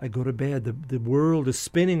 I go to bed. The world is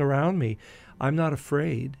spinning around me. I'm not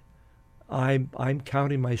afraid. I'm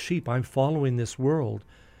counting my sheep. I'm following this world,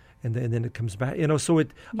 and then it comes back. So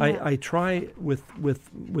it. Yeah. I try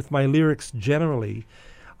with my lyrics generally.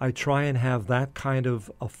 I try and have that kind of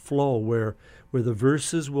a flow where the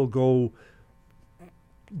verses will go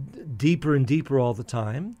deeper and deeper all the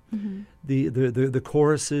time. The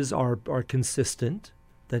choruses are consistent,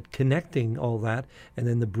 that connecting all that, and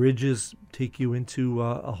then the bridges take you into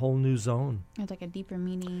a whole new zone. It's like a deeper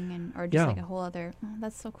meaning, or just like a whole other. Oh,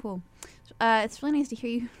 that's so cool. It's really nice to hear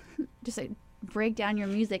you just break down your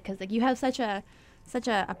music, because you have such a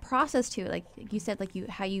process to it, like you said,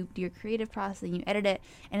 how you do your creative process and you edit it,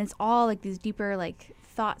 and it's all these deeper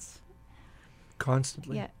thoughts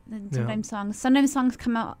constantly. Yeah. And sometimes songs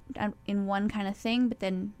come out in one kind of thing, but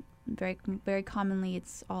then very, very commonly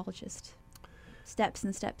it's all just steps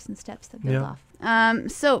and steps and steps that build off.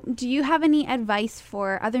 So do you have any advice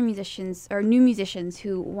for other musicians or new musicians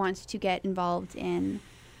who want to get involved in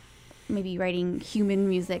maybe writing human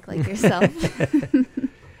music like yourself?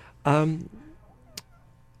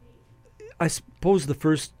 I suppose the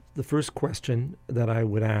first question that I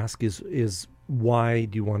would ask is why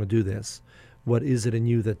do you want to do this? What is it in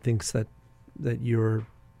you that thinks that you're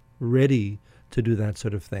ready to do that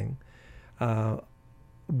sort of thing?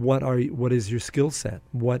 What is your skill set?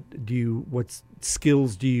 What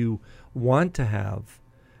skills do you want to have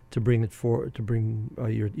to bring it forward, to bring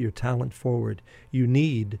your talent forward? You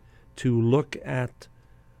need to look at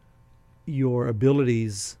your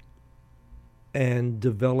abilities and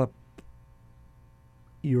develop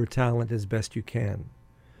your talent as best you can.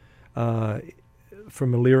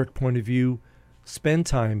 From a lyric point of view, spend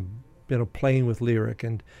time, playing with lyric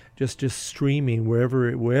and just streaming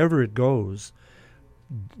wherever it goes.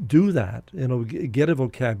 Do that. Get a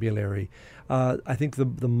vocabulary. I think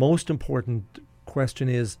the most important question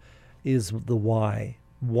is the why.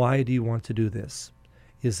 Why do you want to do this?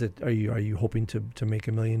 Are you hoping to make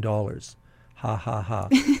 $1 million? Ha ha ha.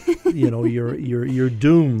 You're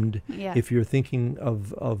doomed Yeah. if you're thinking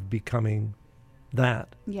of becoming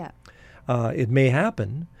that. Yeah. It may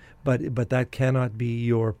happen, but that cannot be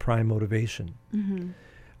your prime motivation.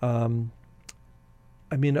 Mm-hmm.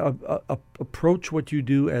 Approach what you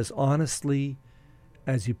do as honestly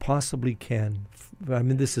as you possibly can.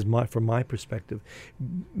 This is from my perspective,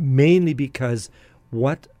 mainly because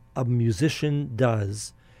what a musician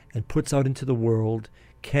does and puts out into the world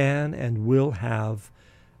can and will have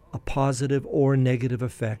a positive or negative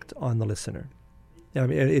effect on the listener.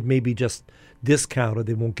 It may be just discounted,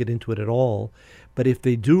 they won't get into it at all, but if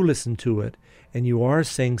they do listen to it and you are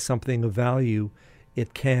saying something of value,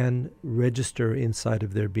 it can register inside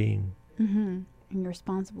of their being. Mm-hmm. And you're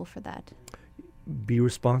responsible for that. Be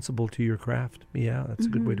responsible to your craft. Yeah, that's a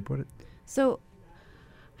good way to put it. So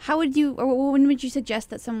how would you, or when would you suggest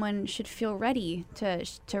that someone should feel ready to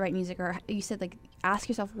write music? Or you said, like, ask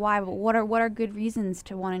yourself why, but what are good reasons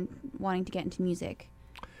to wanting to get into music?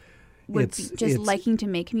 Would just liking to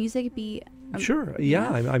make music be sure,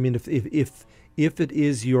 yeah. If it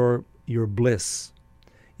is your bliss,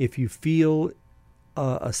 if you feel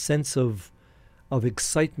a sense of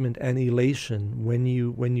excitement and elation when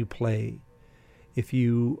you play, if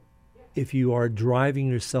you are driving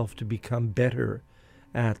yourself to become better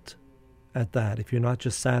at that, if you're not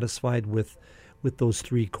just satisfied with those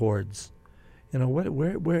 3 chords,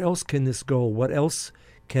 where else can this go? What else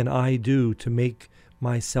can I do to make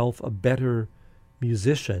myself a better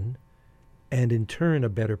musician and in turn a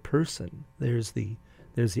better person? There's the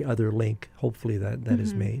other link, hopefully that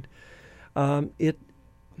is made. And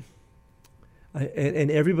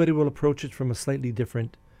everybody will approach it from a slightly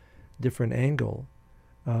different angle,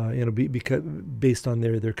 because based on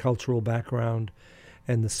their cultural background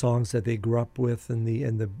and the songs that they grew up with and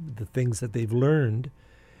the things that they've learned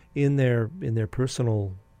in their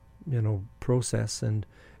personal, process and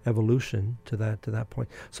evolution to that point.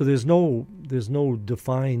 So there's no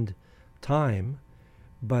defined time,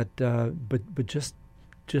 but just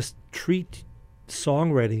treat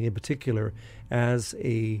songwriting in particular as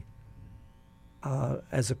a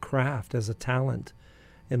craft, as a talent,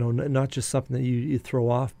 not just something that you throw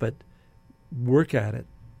off, but work at it.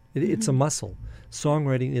 It's a muscle.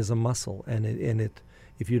 Songwriting is a muscle, and it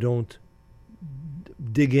if you don't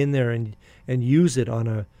dig in there and use it on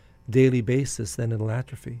a daily basis, then it'll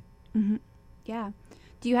atrophy. Mm-hmm. Yeah.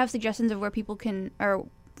 Do you have suggestions of where people can, or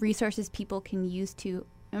resources people can use to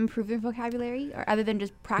improve their vocabulary, or other than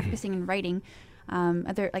just practicing and writing,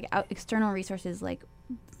 other external resources like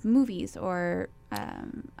movies or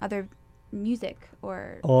other music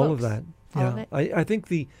or all books? of that? All yeah, of it? I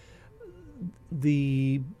think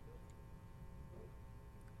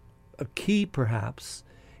a key perhaps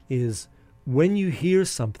is when you hear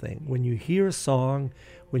something, when you hear a song,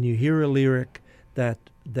 when you hear a lyric that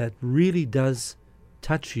really does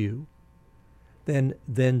touch you,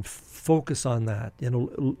 then focus on that.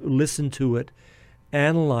 Listen to it,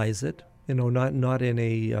 analyze it. Not in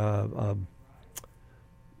a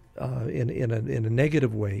in a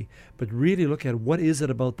negative way, but really look at what is it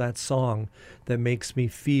about that song that makes me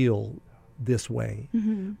feel this way.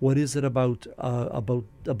 Mm-hmm. What is it about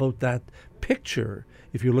that picture?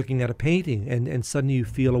 If you're looking at a painting and suddenly you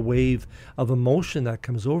feel a wave of emotion that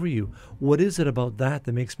comes over you, what is it about that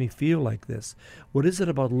makes me feel like this? What is it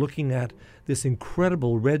about looking at this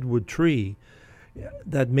incredible redwood tree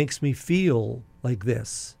that makes me feel like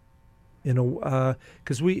this?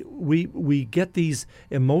 Because we get these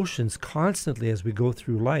emotions constantly as we go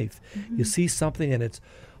through life. Mm-hmm. You see something and it's,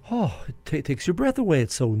 it takes your breath away.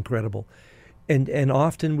 It's so incredible. And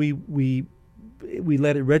often we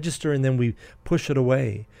let it register and then we push it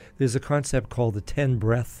away. There's a concept called the 10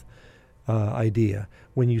 breath idea.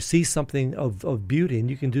 When you see something of beauty,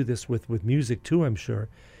 and you can do this with music too, I'm sure,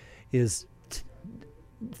 is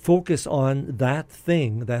focus on that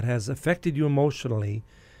thing that has affected you emotionally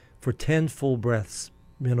for 10 full breaths.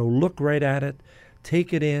 Look right at it,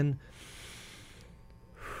 take it in,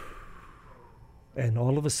 and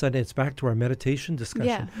all of a sudden, it's back to our meditation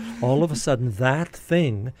discussion. Yeah. All of a sudden, that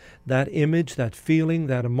thing, that image, that feeling,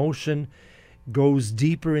 that emotion goes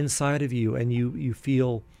deeper inside of you, and you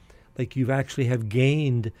feel like you actually have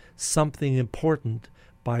gained something important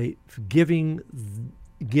by giving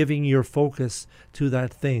your focus to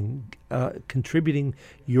that thing, contributing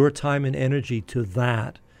your time and energy to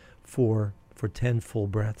that for 10 full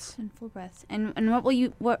breaths. 10 full breaths. And what will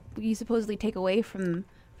you supposedly take away from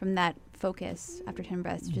that focus after 10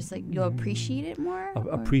 breaths? Just like you'll appreciate it more?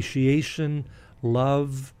 Appreciation,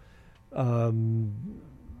 love,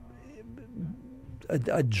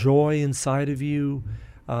 a joy inside of you.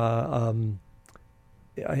 I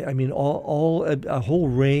mean, a whole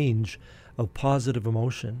range of positive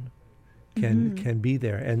emotion can be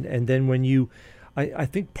there, and then when you, I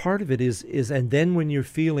think part of it is and then when you're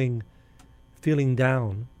feeling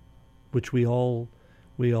down, which we all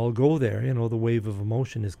go there. You know, the wave of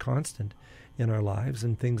emotion is constant in our lives,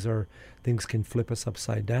 and things can flip us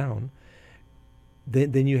upside down.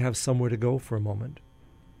 Then you have somewhere to go for a moment.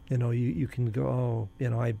 You know, you can go, oh, you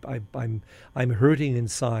know, I'm hurting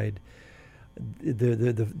inside.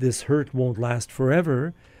 This hurt won't last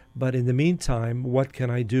forever, but in the meantime, what can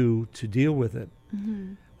I do to deal with it?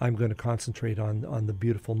 Mm-hmm. I'm going to concentrate on the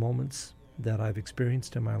beautiful moments that I've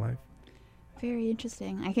experienced in my life. Very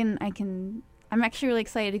interesting. I'm actually really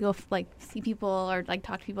excited to go see people or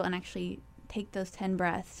talk to people and actually take those 10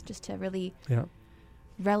 breaths just to really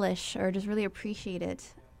relish or just really appreciate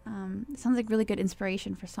it. It sounds like really good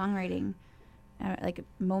inspiration for songwriting, like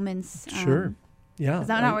moments. Sure. Yeah. Is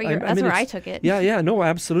that not where that's where I took it? Yeah. No,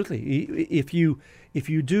 absolutely. If you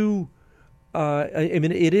do, I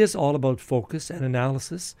mean, it is all about focus and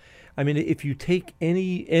analysis. I mean, if you take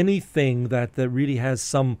anything that really has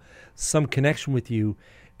some connection with you,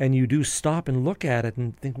 and you do stop and look at it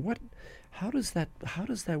and think, how does that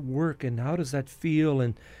work, and how does that feel,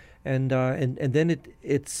 and then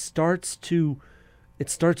it starts to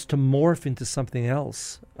morph into something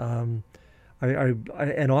else. And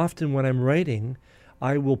often when I'm writing,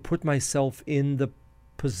 I will put myself in the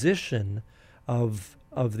position of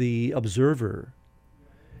the observer,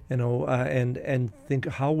 you know, and think,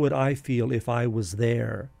 how would I feel if I was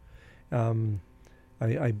there? I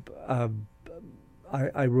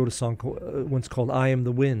wrote a song once called "I Am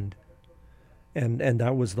the Wind," and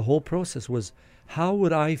that was the whole process. Was how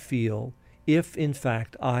would I feel if, in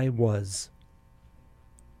fact, I was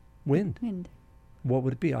wind? What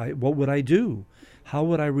would it be? What would I do? How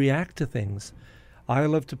would I react to things? I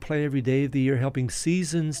love to play every day of the year, helping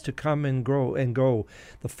seasons to come and grow and go.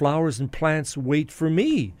 The flowers and plants wait for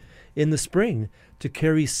me in the spring to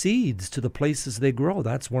carry seeds to the places they grow.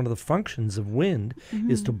 That's one of the functions of wind,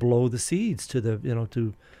 is to blow the seeds to the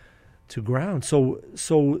to ground. So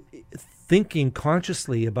thinking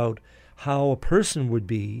consciously about how a person would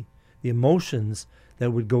be, the emotions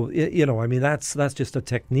that would go. You know, I mean, that's just a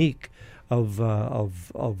technique of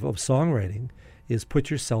songwriting, is put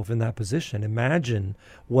yourself in that position. Imagine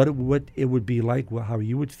what it would be like, how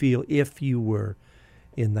you would feel if you were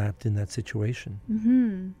in that situation.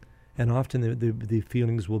 Mm-hmm. And often the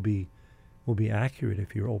feelings will be accurate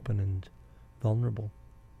if you're open and vulnerable.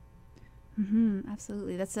 Mm-hmm.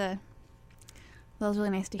 Absolutely. That was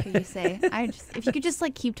really nice to hear you say. If you could just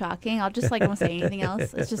keep talking, I'll just won't say anything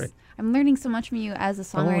else. It's just I'm learning so much from you as a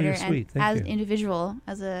songwriter and as an individual,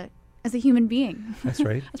 as a human being. That's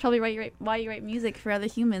right. That's probably why you write music for other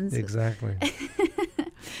humans. Exactly.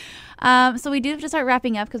 So we do have to start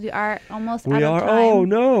wrapping up because we are almost out of time. Oh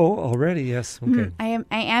no! Already, yes. Okay. I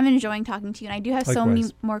am enjoying talking to you, and I do have so many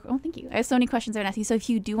more. Oh, thank you. I have so many questions I want to ask you. So if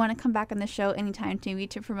you do want to come back on the show anytime, maybe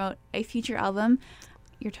to promote a future album,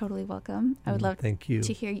 you're totally welcome. I would love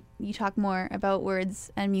to hear you talk more about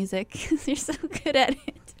words and music. You're so good at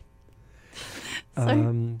it.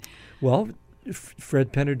 Well,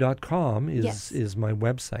 fredpenner.com is my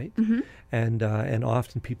website, and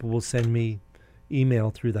often people will send me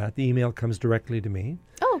email through that. The email comes directly to me.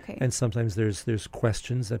 Oh, okay. And sometimes there's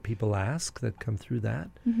questions that people ask that come through that.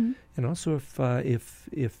 Mm-hmm. You know, so if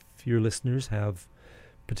your listeners have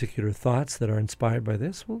particular thoughts that are inspired by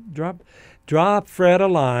this, well, drop Fred a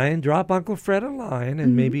line, drop Uncle Fred a line,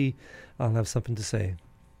 and maybe I'll have something to say.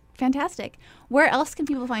 Fantastic. Where else can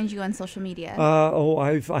people find you on social media?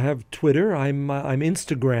 I have Twitter. I'm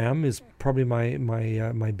Instagram is probably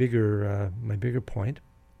my bigger point.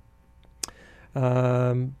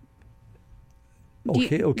 Occasionally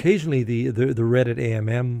the Reddit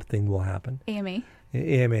AMM thing will happen. AMA.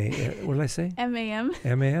 What did I say? MAM.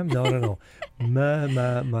 MAM? No.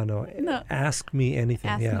 No. Ask me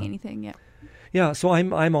anything. Ask me anything. Yeah. Yeah. So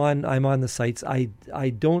I'm on the sites. I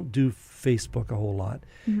don't do Facebook a whole lot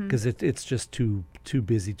because it's just too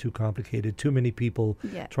busy, too complicated, too many people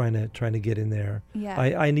trying to get in there. Yeah.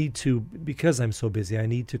 I need to, because I'm so busy, I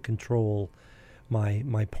need to control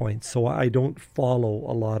my points. So I don't follow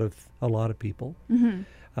a lot of people.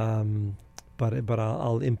 But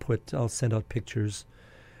I'll send out pictures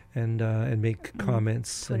and make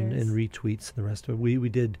comments and retweets and the rest of it. We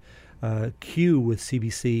did Q with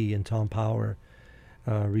CBC and Tom Power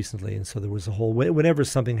recently, and so there was a whole whenever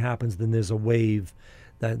something happens, then there's a wave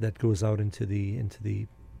that goes out into the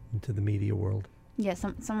media world. Yeah,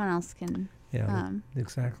 someone else can. Yeah,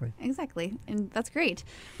 exactly. Exactly, and that's great.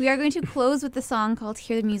 We are going to close with the song called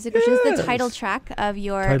 "Hear the Music," which is the title track of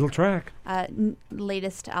your Title track.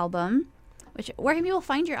 latest album. Where can people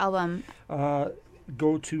find your album?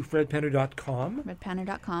 Go to fredpenner.com.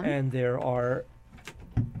 Fredpenner.com. And there are,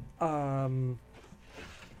 so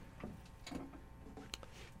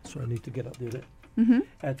I need to get up there. Mm-hmm.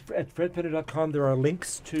 At fredpenner.com, there are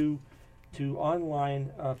links to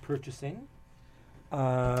online purchasing,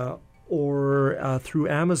 or through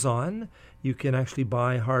Amazon. You can actually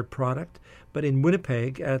buy hard product. But in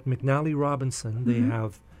Winnipeg at McNally Robinson,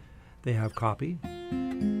 they have copy.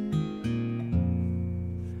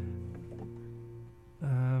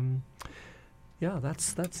 Yeah, that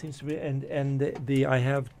seems to be, and I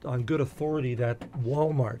have on good authority that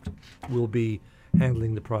Walmart will be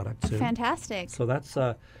handling the product soon. Fantastic. So that's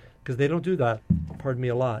because they don't do that. Pardon me,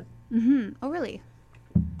 a lot. Mm-hmm. Oh, really?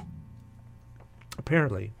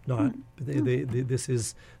 Apparently not. This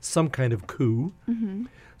is some kind of coup. Mm-hmm.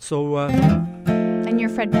 So. And you're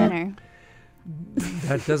Fred Penner.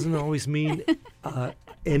 That doesn't always mean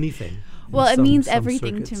anything. Well, it means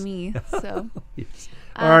everything circuits. to me. So. Yes.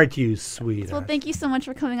 Aren't you sweet? Well, thank you so much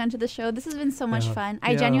for coming onto the show. This has been so much fun.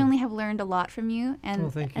 I Yeah. genuinely have learned a lot from you,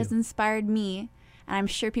 and thank has you. inspired me, and I'm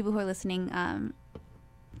sure people who are listening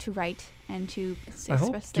to write and to I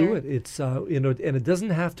hope express do their. it. It's and it doesn't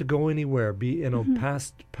have to go anywhere. Be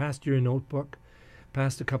past your notebook,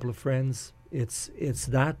 past a couple of friends. It's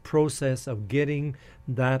that process of getting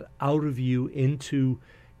that out of you into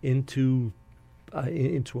a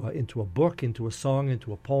book, into a song,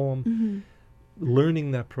 into a poem. Mm-hmm.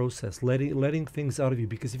 Learning that process, letting things out of you,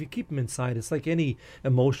 because if you keep them inside, it's like any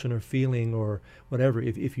emotion or feeling or whatever.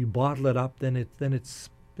 If you bottle it up, then it's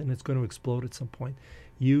going to explode at some point.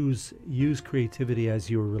 Use creativity as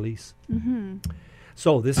your release. Mm-hmm.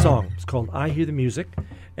 So this song is called "I Hear the Music,"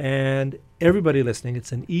 and everybody listening,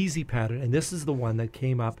 it's an easy pattern, and this is the one that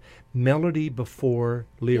came up, melody before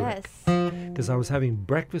lyric. Yes. Because I was having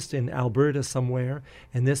breakfast in Alberta somewhere,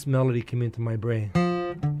 and this melody came into my brain.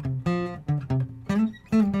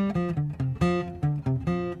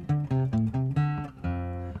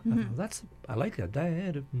 I like that.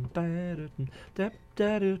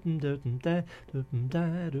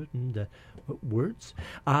 What words?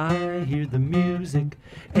 I hear the music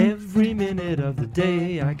every minute of the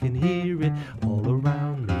day. I can hear it all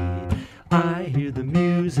around me. I hear the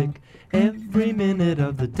music every minute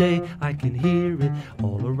of the day. I can hear it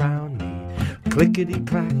all around me.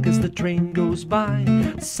 Clickety-clack as the train goes by,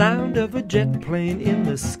 sound of a jet plane in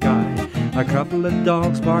the sky. A couple of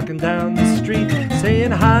dogs barking down the street,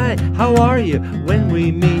 saying hi, how are you when we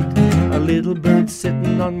meet. A little bird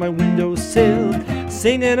sitting on my windowsill,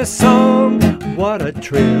 singing a song, what a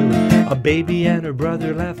thrill. A baby and her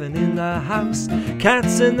brother laughing in the house,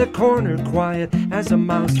 cats in the corner quiet as a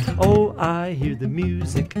mouse. Oh, I hear the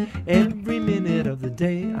music every minute of the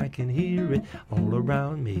day. I can hear it all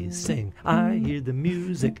around me. Sing, I hear the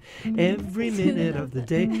music every minute of the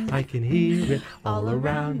day. I can hear it all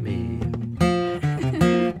around me.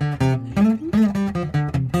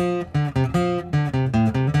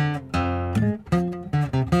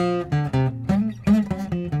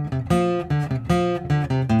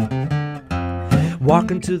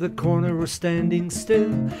 Walking to the corner or standing still,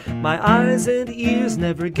 my eyes and ears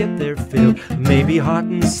never get their fill. Maybe hot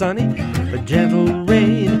and sunny, but gentle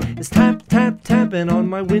rain is tap, tap, tapping on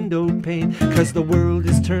my window pane. 'Cause the world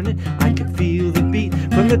is turning, I can feel the beat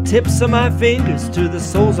from the tips of my fingers to the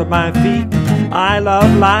soles of my feet. I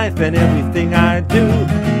love life and everything I do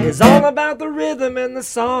is all about the rhythm and the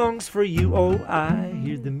songs for you. Oh, I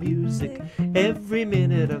hear the music every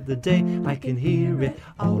minute of the day. I can hear it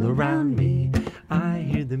all around me. I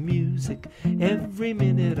hear the music every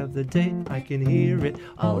minute of the day. I can hear it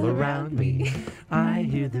all around me. I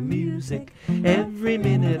hear the music every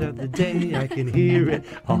minute of the day. I can hear it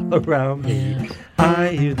all around me. I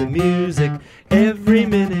hear the music every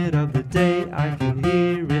minute of the day. I can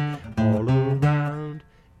hear